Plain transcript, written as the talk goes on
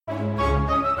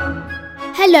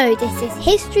Hello, this is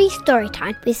History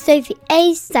Storytime with Sophie,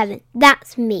 age 7.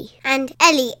 That's me. And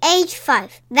Ellie, age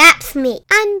 5. That's me.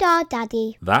 And our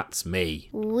daddy. That's me.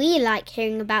 We like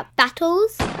hearing about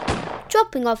battles,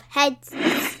 chopping off heads,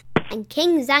 and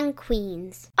kings and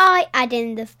queens. I add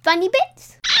in the funny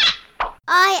bits.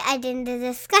 I add in the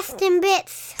disgusting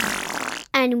bits.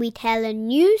 And we tell a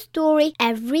new story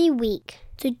every week.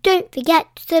 So don't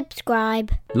forget to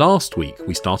subscribe. Last week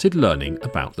we started learning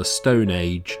about the Stone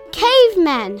Age.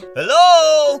 Cavemen.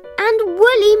 Hello! And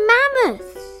woolly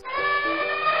mammoths.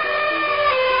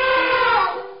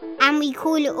 And we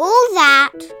call all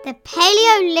that the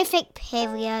Paleolithic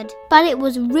period. But it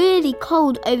was really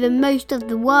cold over most of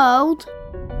the world.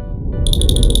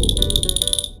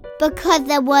 Because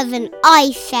there was an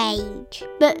ice age.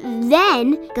 But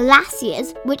then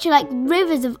glaciers, which are like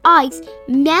rivers of ice,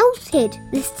 melted.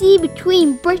 The sea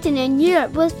between Britain and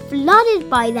Europe was flooded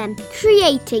by them,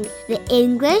 creating the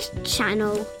English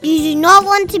Channel. You do not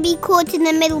want to be caught in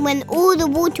the middle when all the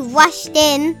water rushed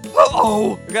in.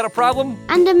 Uh-oh! You got a problem?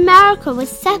 And America was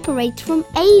separated from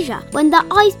Asia when the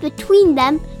ice between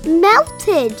them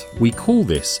melted. We call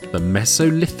this the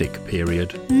Mesolithic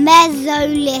period.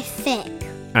 Mesolithic.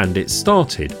 And it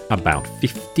started about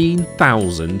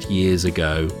 15,000 years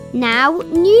ago. Now,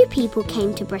 new people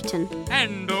came to Britain.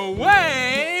 And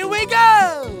away we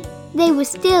go! They were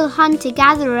still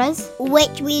hunter-gatherers,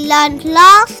 which we learned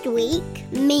last week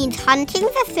means hunting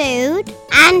for food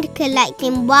and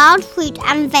collecting wild fruit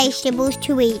and vegetables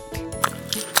to eat.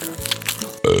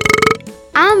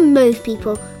 And most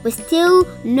people were still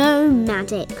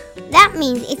nomadic. That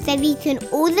means if they've eaten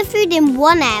all the food in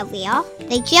one area,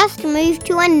 they just moved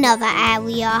to another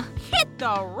area. Hit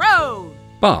the road!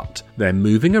 But their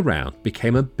moving around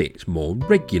became a bit more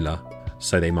regular.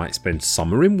 So they might spend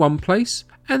summer in one place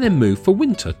and then move for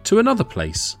winter to another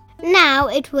place. Now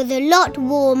it was a lot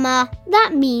warmer.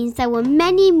 That means there were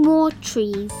many more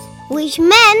trees, which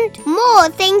meant more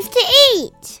things to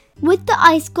eat. With the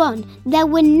ice gone, there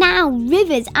were now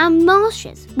rivers and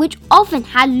marshes, which often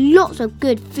had lots of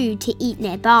good food to eat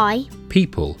nearby.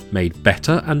 People made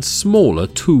better and smaller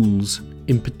tools.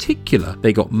 In particular,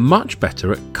 they got much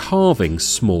better at carving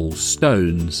small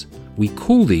stones. We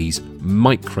call these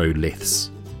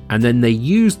microliths, and then they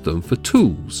used them for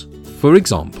tools. For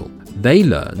example, they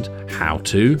learned how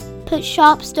to put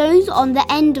sharp stones on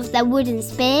the end of their wooden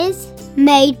spears,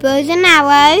 made bows and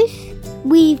arrows,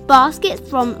 weave baskets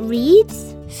from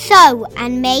reeds, sew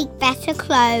and make better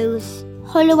clothes,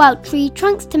 hollow out tree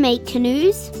trunks to make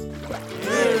canoes,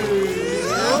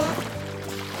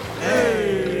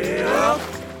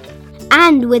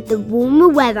 and with the warmer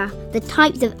weather, the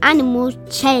types of animals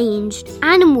changed.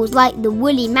 Animals like the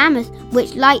woolly mammoth,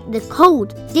 which liked the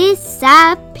cold,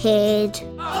 disappeared.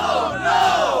 Oh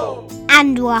no!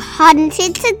 And were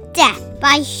hunted to death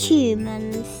by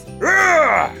humans.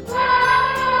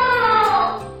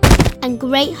 And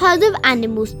great herds of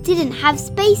animals didn't have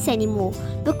space anymore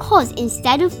because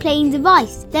instead of plains of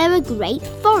ice, there were great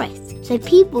forests. So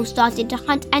people started to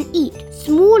hunt and eat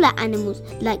smaller animals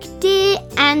like deer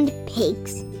and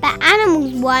pigs. But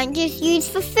animals weren't just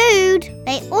used for food,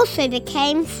 they also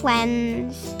became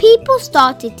friends. People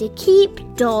started to keep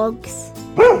dogs.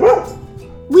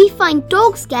 We find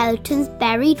dog skeletons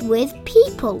buried with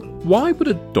people. Why would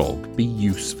a dog be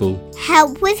useful?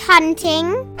 Help with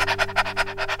hunting.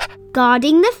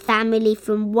 Guarding the family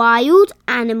from wild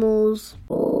animals.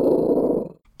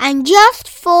 And just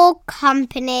for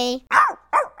company.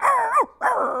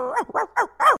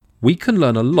 We can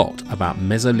learn a lot about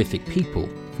Mesolithic people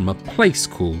from a place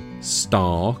called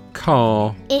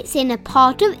Starcar. It's in a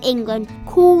part of England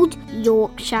called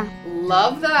Yorkshire.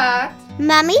 Love that.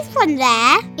 Mummy's from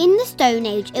there. In the Stone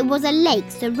Age, it was a lake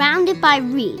surrounded by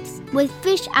reeds with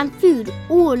fish and food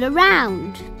all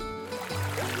around.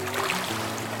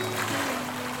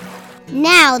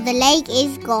 Now the lake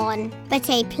is gone, but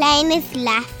a plain is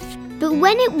left. But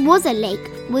when it was a lake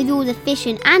with all the fish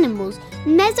and animals,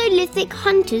 Mesolithic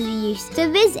hunters used to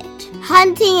visit.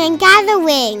 Hunting and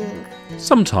gathering.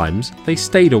 Sometimes they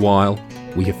stayed a while.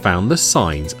 We have found the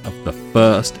signs of the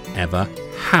first ever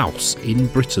house in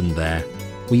Britain there.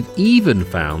 We've even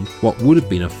found what would have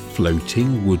been a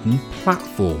floating wooden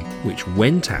platform which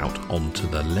went out onto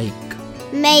the lake.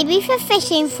 Maybe for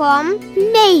fishing from.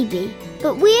 Maybe.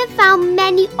 But we have found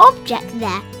many objects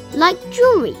there, like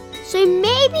jewellery. So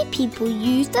maybe people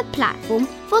use the platform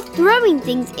for throwing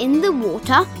things in the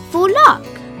water for luck.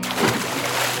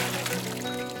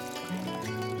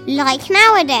 Like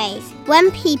nowadays, when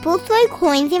people throw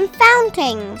coins in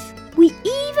fountains. We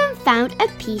even found a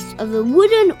piece of a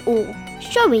wooden oar,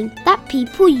 showing that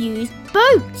people use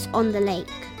boats on the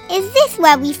lake. Is this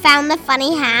where we found the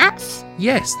funny hats?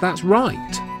 Yes, that's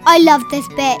right. I love this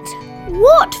bit.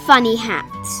 What funny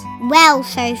hats? Well,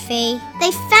 Sophie,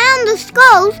 they found the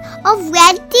skulls of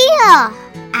red deer.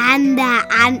 And their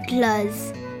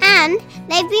antlers. And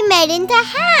they've been made into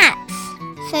hats.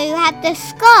 So you had the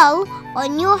skull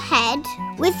on your head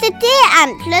with the deer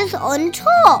antlers on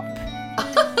top.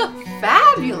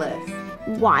 Fabulous!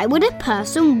 Why would a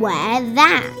person wear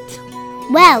that?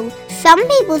 Well, some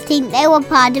people think they were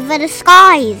part of a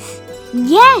disguise.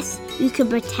 Yes, you could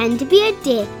pretend to be a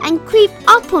deer and creep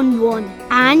up on one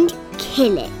and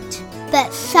kill it.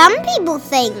 But some people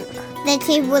think that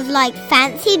it was like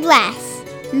fancy dress,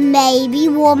 maybe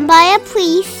worn by a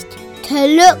priest to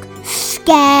look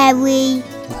scary.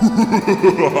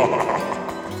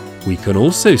 We can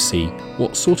also see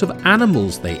what sort of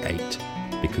animals they ate,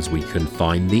 because we can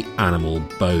find the animal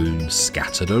bones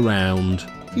scattered around.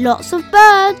 Lots of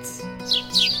birds.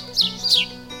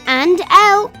 And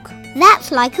elk.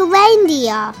 That's like a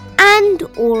reindeer. And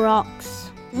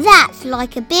aurochs. That's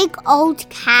like a big old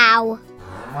cow.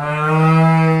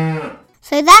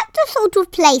 So that's the sort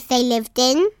of place they lived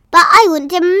in. But I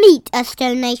want to meet a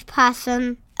Stone Age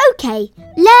person. Okay,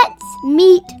 let's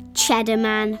meet Cheddar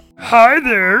Man. Hi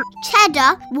there.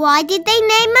 Cheddar, why did they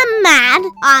name a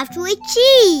man after a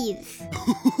cheese?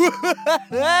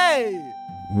 Hey.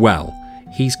 Well,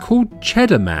 he's called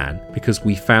Cheddar Man because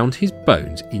we found his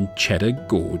bones in Cheddar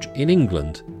Gorge in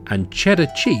England, and cheddar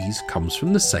cheese comes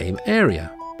from the same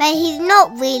area. But he's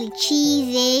not really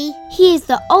cheesy. He is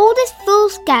the oldest full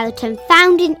skeleton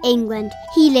found in England.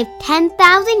 He lived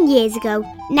 10,000 years ago.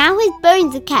 Now his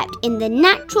bones are kept in the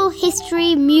Natural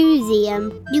History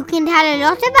Museum. You can tell a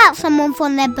lot about someone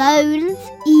from their bones,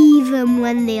 even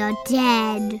when they are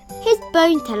dead. His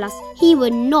bones tell us he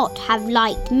would not have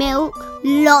liked milk.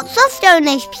 Lots of Stone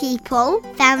Age people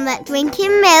found that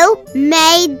drinking milk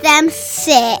made them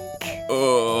sick.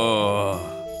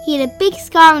 He had a big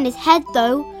scar on his head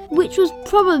though, which was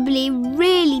probably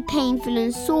really painful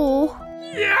and sore.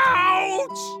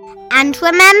 Ouch! And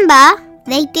remember,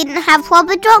 they didn't have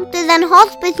proper doctors and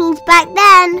hospitals back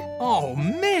then. Oh,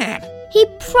 man. He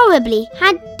probably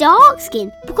had dark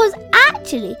skin because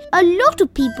actually a lot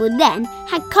of people then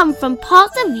had come from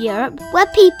parts of Europe where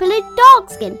people had dark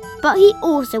skin, but he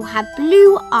also had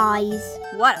blue eyes.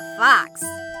 What a fox!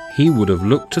 He would have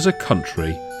looked at a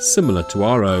country similar to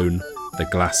our own. The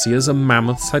glaciers and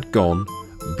mammoths had gone.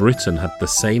 Britain had the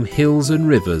same hills and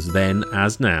rivers then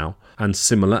as now, and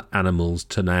similar animals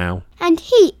to now. And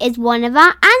he is one of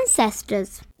our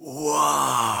ancestors.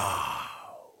 Wow.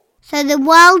 So the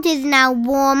world is now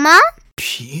warmer.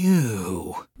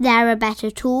 Phew. There are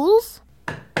better tools.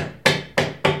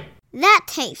 That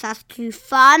takes us to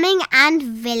farming and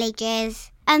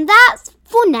villages. And that's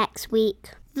for next week.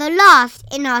 The last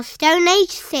in our Stone Age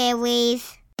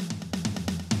series.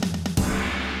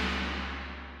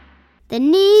 The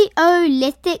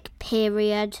Neolithic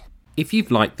period. If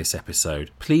you've liked this episode,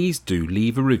 please do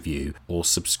leave a review or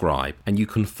subscribe, and you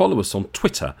can follow us on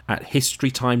Twitter at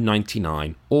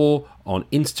HistoryTime99 or on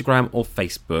Instagram or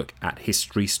Facebook at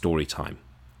History Storytime.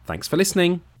 Thanks for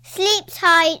listening. Sleep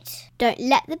tight. Don't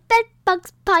let the bed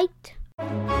bugs bite.